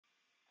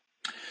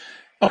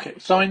Okay,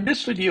 so in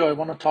this video, I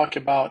want to talk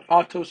about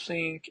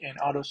autosync and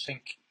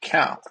autosync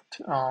count.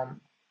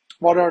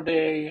 What are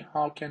they?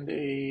 How can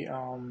they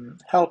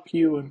help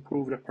you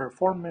improve the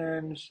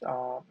performance?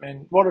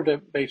 And what are the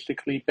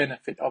basically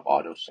benefit of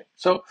autosync?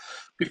 So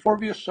before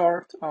we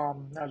start,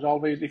 as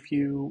always, if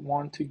you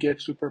want to get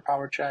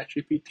superpower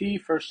ChatGPT,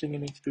 first thing you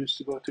need to do is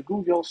to go to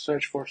Google,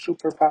 search for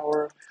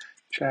superpower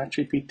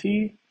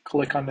ChatGPT,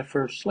 click on the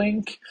first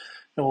link.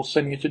 It will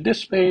send you to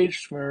this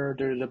page where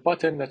there's a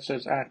button that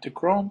says Add to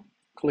Chrome.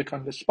 Click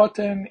on this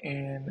button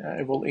and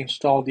it will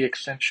install the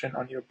extension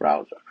on your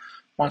browser.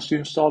 Once you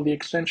install the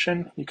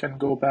extension, you can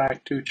go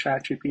back to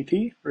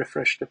ChatGPT,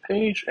 refresh the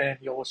page, and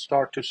you'll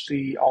start to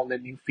see all the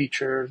new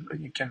features.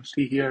 You can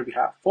see here we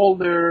have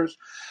folders,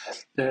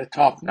 the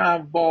top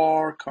nav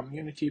bar,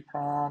 community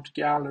prompt,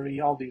 gallery,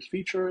 all these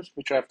features,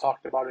 which I've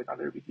talked about in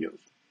other videos.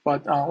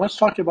 But let's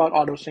talk about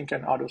autosync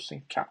and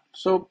autosync count.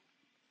 So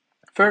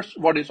first,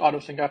 what is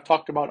autosync? I've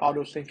talked about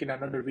autosync in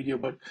another video,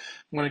 but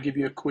I'm going to give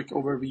you a quick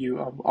overview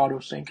of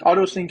autosync.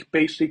 Autosync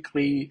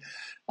basically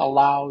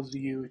allows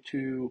you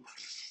to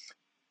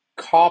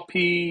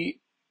copy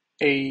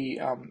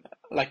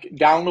like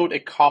download a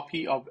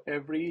copy of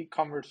every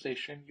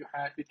conversation you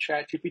had with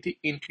ChatGPT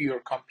into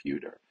your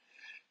computer.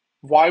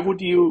 Why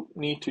would you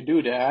need to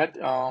do that?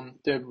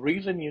 The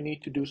reason you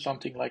need to do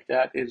something like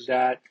that is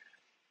that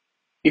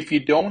if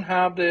you don't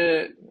have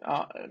the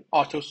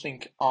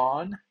autosync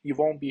on, you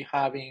won't be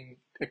having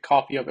a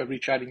copy of every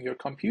chat in your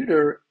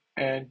computer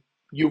and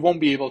you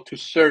won't be able to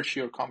search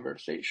your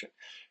conversation.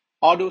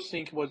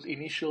 Autosync was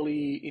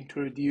initially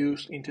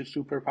introduced into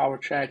Superpower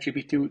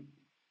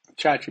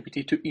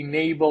ChatGPT to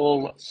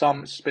enable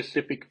some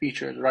specific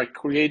features, like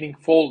creating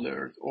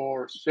folders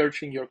or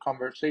searching your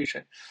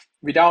conversation.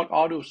 Without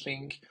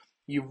autosync,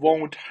 you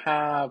won't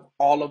have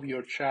all of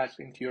your chats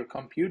into your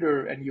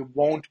computer and you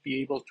won't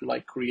be able to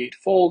like create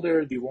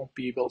folders, you won't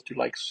be able to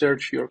like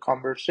search your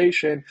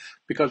conversation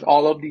because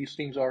all of these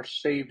things are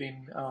saved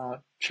in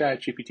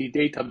ChatGPT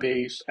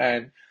database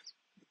and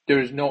there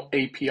is no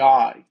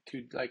API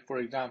to like, for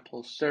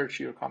example, search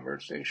your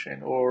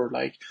conversation or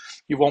like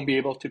you won't be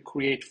able to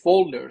create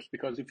folders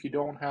because if you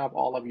don't have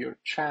all of your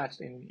chats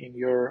in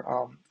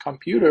your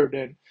computer,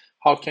 then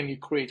how can you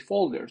create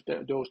folders?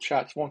 Those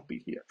chats won't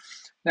be here.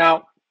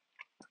 Now,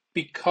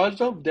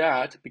 because of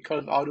that,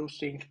 because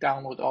AutoSync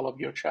download all of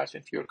your chats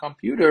into your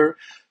computer,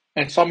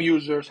 and some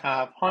users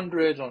have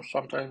hundreds or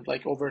sometimes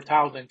like over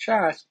 1,000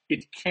 chats,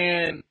 it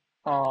can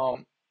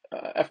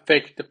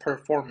affect the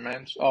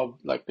performance of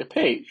like the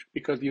page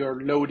because you're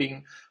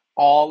loading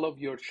all of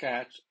your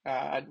chats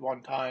at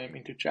one time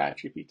into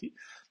ChatGPT.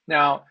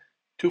 Now,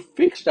 to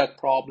fix that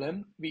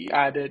problem, we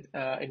added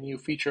a new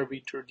feature. We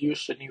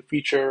introduced a new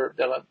feature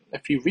that a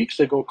few weeks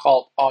ago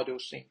called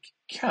AutoSync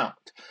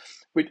Count.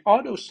 With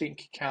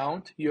AutoSync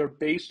count, you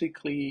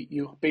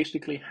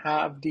basically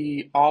have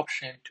the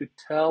option to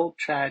tell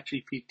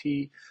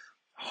ChatGPT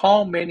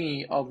how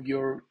many of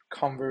your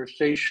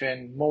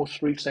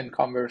most recent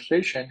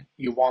conversation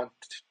you want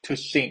to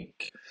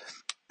sync.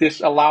 This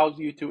allows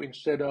you to,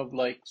 instead of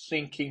like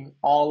syncing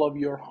all of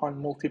your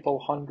multiple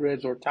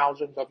hundreds or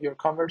thousands of your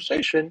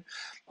conversation,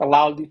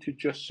 allows you to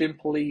just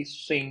simply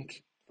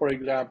sync, for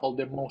example,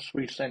 the most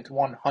recent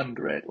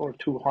 100 or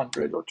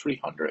 200 or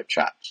 300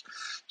 chats.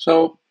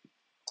 So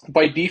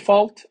by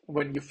default,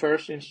 when you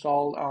first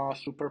install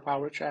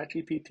Superpower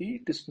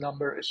ChatGPT, this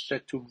number is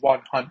set to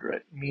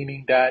 100,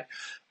 meaning that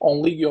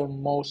only your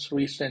most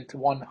recent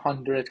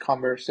 100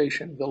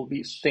 conversation will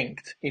be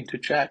synced into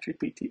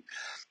ChatGPT.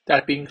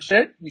 That being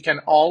said, you can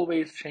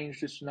always change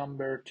this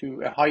number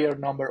to a higher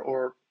number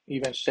or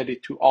even set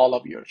it to all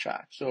of your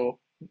chats. So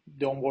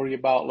don't worry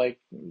about like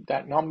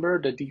that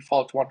number, the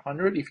default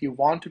 100. If you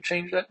want to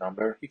change that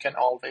number, you can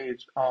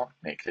always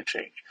make the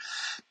change.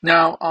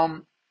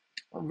 Now,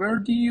 where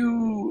do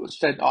you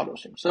set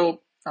autosync?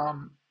 So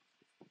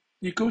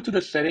you go to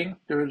the setting.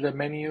 There is a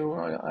menu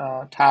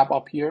tab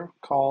up here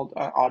called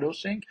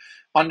autosync.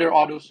 Under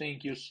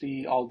autosync, you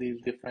see all these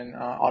different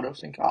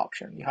autosync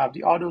options. You have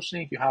the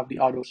autosync, you have the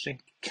autosync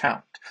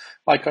count.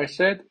 Like I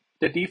said,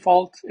 the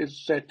default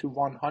is set to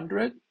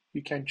 100.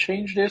 You can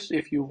change this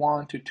if you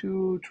want to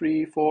 2,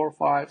 3, 4,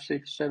 5,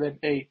 6, 7,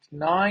 8,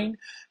 9,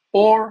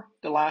 or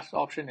the last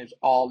option is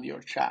all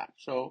your chat.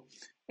 So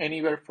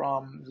anywhere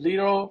from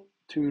 0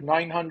 to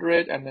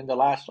 900, and then the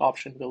last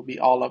option will be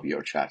all of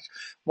your chats.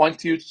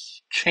 Once you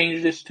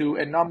change this to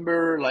a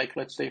number, like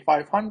let's say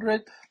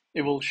 500,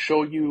 it will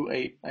show you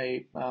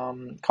a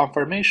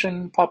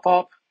confirmation pop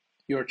up.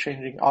 You're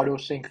changing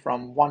autosync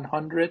from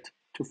 100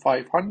 to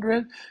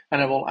 500,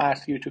 and it will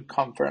ask you to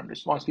confirm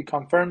this. Once you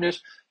confirm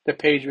this, the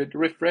page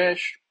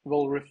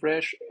will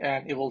refresh,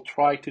 and it will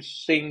try to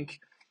sync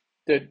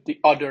the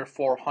other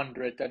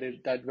 400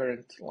 that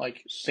weren't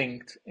like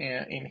synced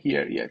in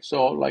here yet.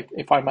 So like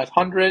if I'm at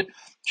 100,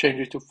 change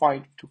it to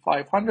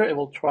 500, it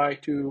will try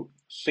to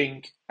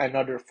sync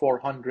another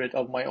 400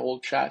 of my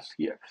old chats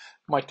here.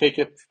 Might take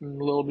a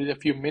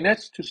few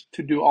minutes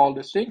to do all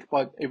the sync,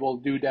 but it will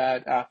do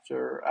that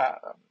after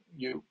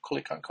you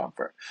click on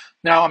confirm.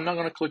 Now I'm not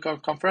going to click on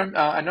confirm.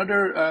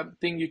 Another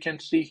thing you can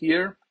see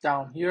here,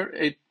 down here,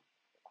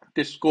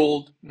 this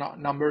gold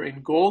number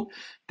in gold,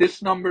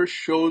 this number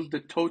shows the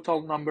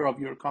total number of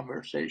your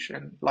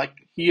conversation. Like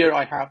here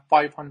I have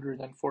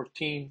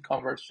 514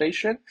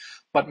 conversation,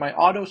 but my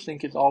auto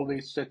sync is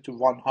always set to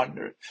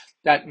 100.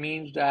 That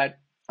means that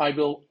I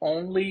will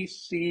only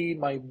see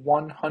my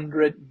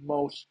 100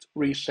 most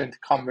recent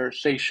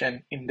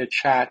conversation in the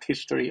chat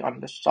history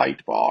on the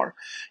sidebar.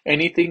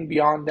 Anything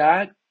beyond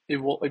that,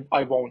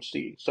 I won't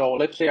see. So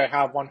let's say I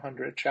have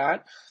 100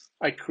 chat.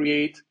 I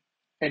create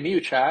a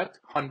new chat,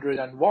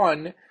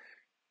 101.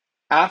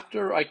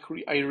 After I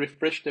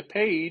refresh the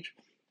page,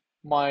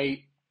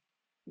 my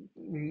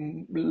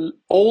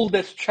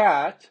oldest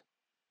chat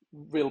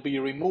will be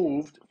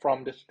removed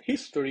from the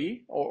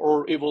history,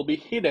 or it will be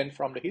hidden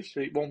from the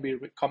history. It won't be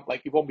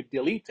it won't be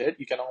deleted.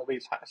 You can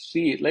always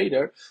see it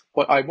later,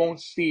 but I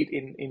won't see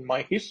it in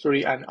my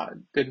history, and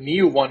the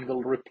new one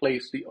will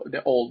replace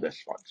the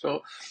oldest one.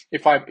 So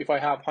if I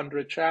have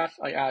 100 chats,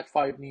 I add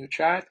 5 new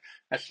chats.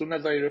 As soon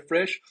as I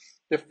refresh,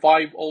 the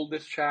 5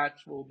 oldest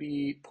chats will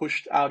be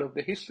pushed out of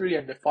the history,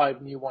 and the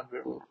 5 new one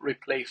will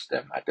replace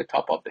them at the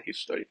top of the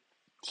history.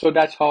 So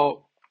that's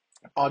how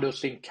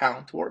autosync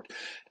count work.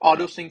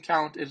 Autosync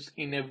count is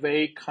in a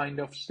way kind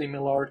of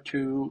similar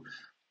to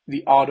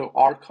the auto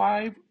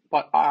archive,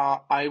 but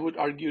I would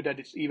argue that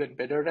it's even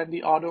better than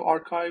the auto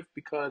archive,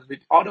 because with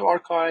auto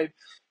archive,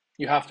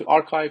 you have to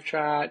archive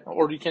chat,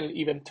 or you can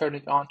even turn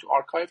it on to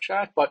archive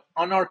chat, but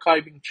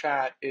unarchiving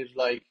chat is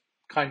like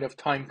kind of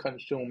time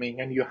consuming,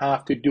 and you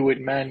have to do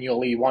it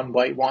manually one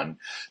by one.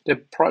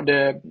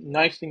 The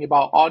nice thing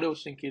about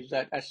autosync is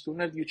that as soon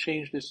as you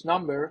change this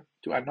number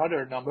to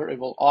another number, it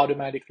will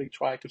automatically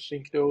try to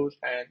sync those,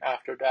 and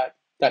after that,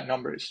 that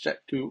number is set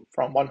to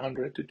from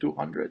 100 to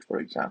 200,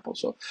 for example.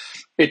 So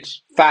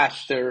it's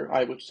faster,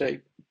 I would say,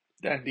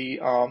 than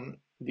the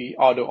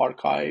auto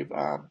archive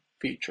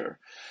feature.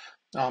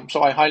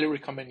 So I highly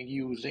recommend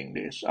using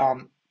this.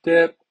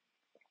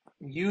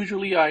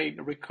 Usually I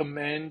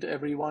recommend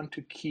everyone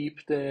to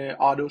keep the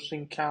auto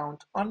sync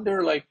count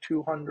under like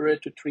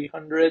 200 to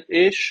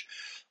 300-ish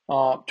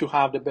to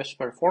have the best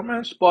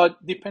performance.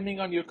 But depending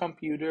on your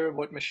computer,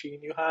 what machine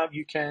you have,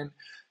 you can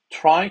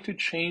try to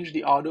change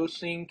the auto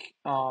sync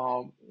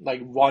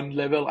like one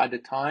level at a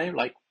time,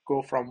 like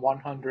go from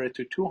 100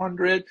 to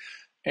 200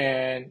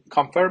 and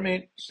confirm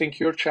it, sync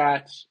your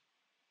chats,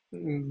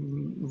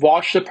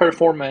 watch the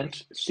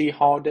performance, see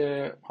how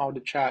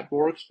the chat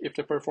works. If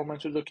the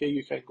performance is okay,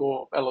 you can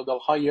go a little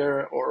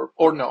higher, or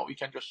no, you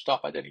can just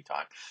stop at any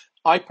time.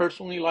 I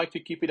personally like to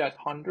keep it at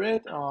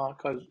 100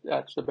 because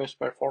that's the best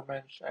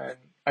performance, and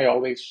I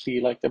always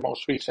see like the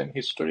most recent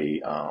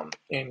history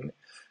in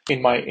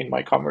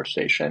my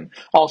conversation.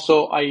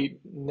 Also, I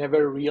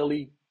never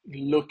really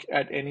look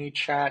at any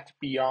chat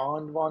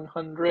beyond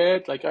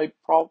 100. Like I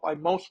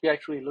mostly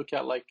actually look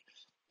at like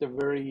the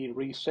very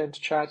recent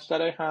chats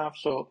that I have,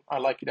 so I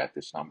like it at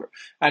this number.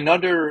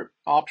 Another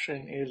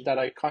option is that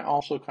I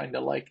also kind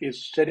of like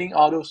is setting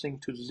autosync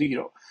to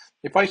 0.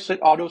 If I set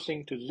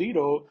autosync to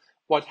 0,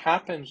 what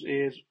happens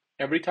is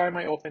every time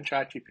I open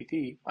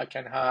ChatGPT, I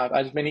can have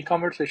as many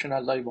conversations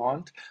as I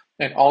want,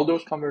 and all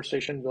those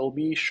conversations will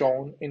be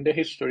shown in the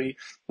history.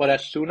 But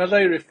as soon as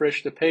I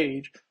refresh the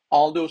page,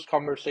 all those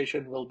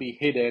conversations will be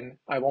hidden.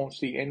 I won't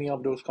see any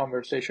of those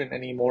conversations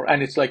anymore,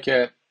 and it's like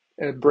a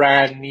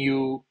brand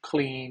new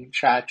clean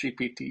chat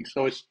GPT.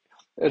 So it's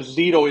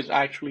 0 is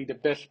actually the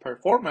best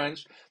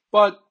performance,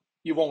 but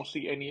you won't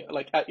see any,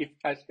 like if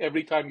as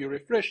every time you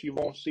refresh, you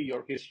won't see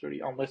your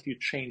history unless you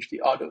change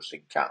the auto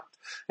sync count.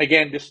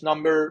 Again, this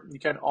number, you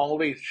can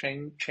always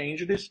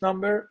change this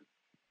number.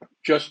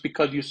 Just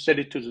because you set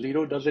it to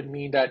 0 doesn't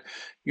mean that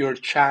your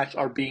chats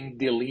are being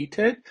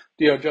deleted.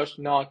 They are just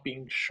not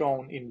being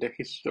shown in the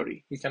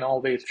history. You can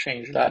always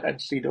change that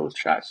and see those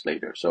chats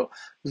later. So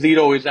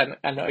 0 is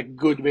a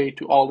good way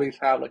to always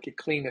have like a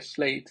clean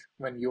slate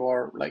when you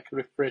are like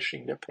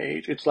refreshing the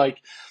page. It's like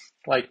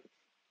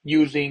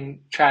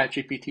using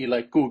ChatGPT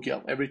like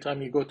Google. Every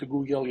time you go to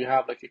Google, you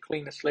have like a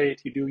clean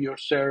slate, you do your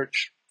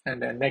search, and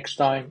then next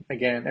time,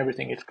 again,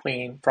 everything is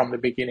clean from the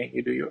beginning,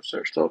 you do your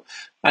search. So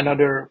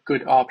another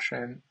good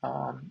option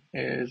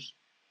is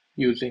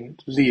using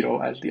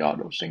 0 as the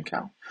auto sync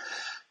count.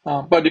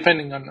 But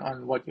depending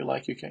on what you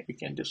like, you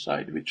can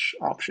decide which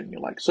option you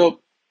like.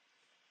 So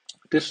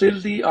this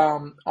is the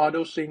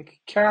auto sync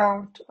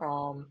count.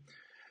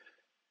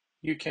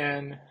 You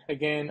can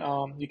again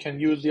you can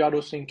use the auto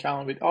sync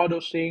count with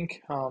auto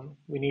sync.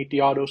 We need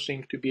the auto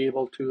sync to be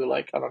able to,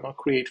 like, I don't know,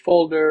 create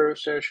folder,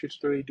 search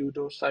history, do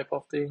those type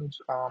of things.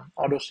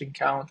 Auto sync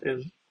count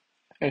is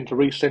a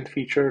recent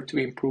feature to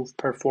improve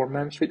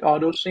performance with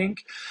auto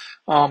sync.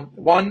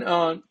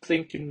 One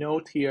thing to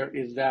note here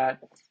is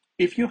that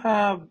if you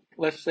have,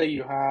 let's say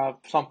you have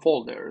some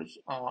folders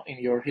in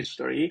your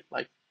history,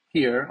 like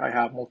here I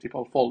have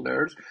multiple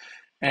folders,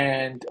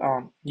 and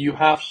you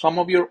have some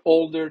of your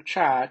older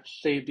chats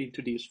saved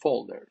into these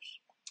folders.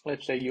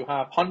 Let's say you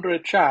have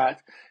 100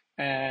 chats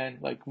and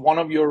like one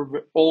of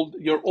your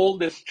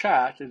oldest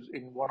chat is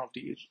in one of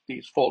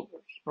these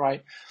folders,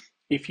 right?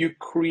 If you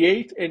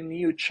create a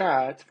new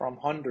chat from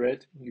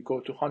 100, you go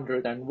to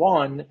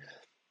 101,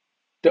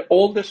 the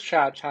oldest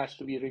chat has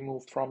to be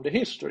removed from the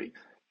history,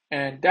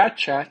 and that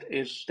chat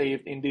is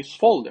saved in this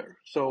folder.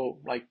 So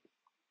like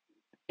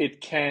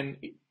it can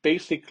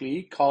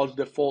basically cause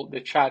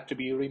the chat to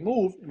be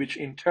removed, which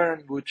in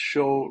turn would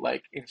show,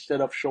 like,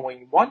 instead of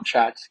showing one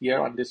chat here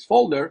on this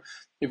folder,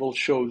 it will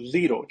show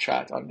zero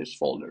chat on this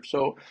folder.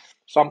 So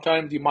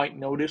sometimes you might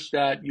notice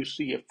that you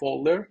see a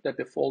folder, that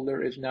the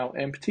folder is now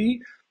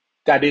empty.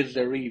 That is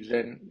the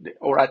reason,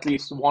 or at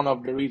least one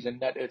of the reason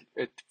that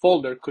a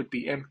folder could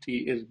be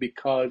empty is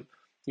because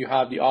you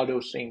have the auto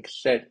sync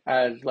set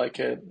as like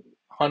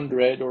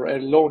 100 or a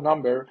low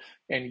number,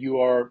 and you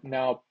are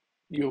now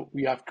you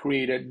have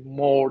created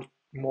more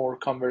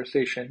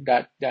conversation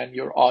than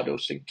your auto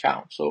sync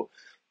count. So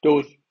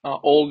those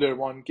older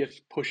one gets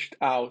pushed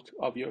out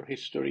of your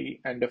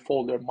history, and the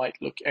folder might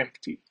look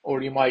empty,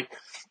 or you might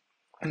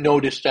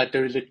notice that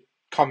there is a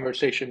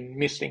conversation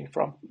missing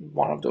from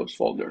one of those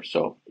folders.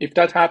 So if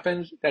that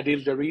happens, that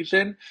is the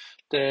reason.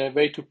 The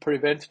way to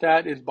prevent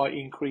that is by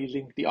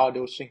increasing the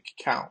auto sync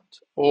count,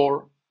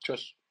 or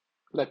just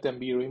let them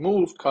be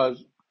removed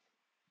because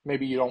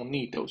maybe you don't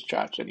need those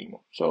chats anymore.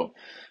 So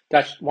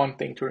that's one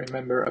thing to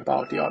remember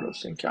about the auto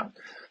sync count.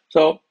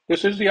 So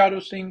this is the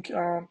auto sync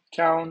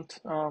count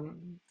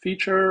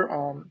feature.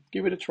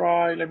 Give it a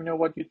try. Let me know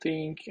what you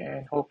think,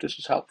 and hope this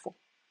is helpful.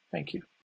 Thank you.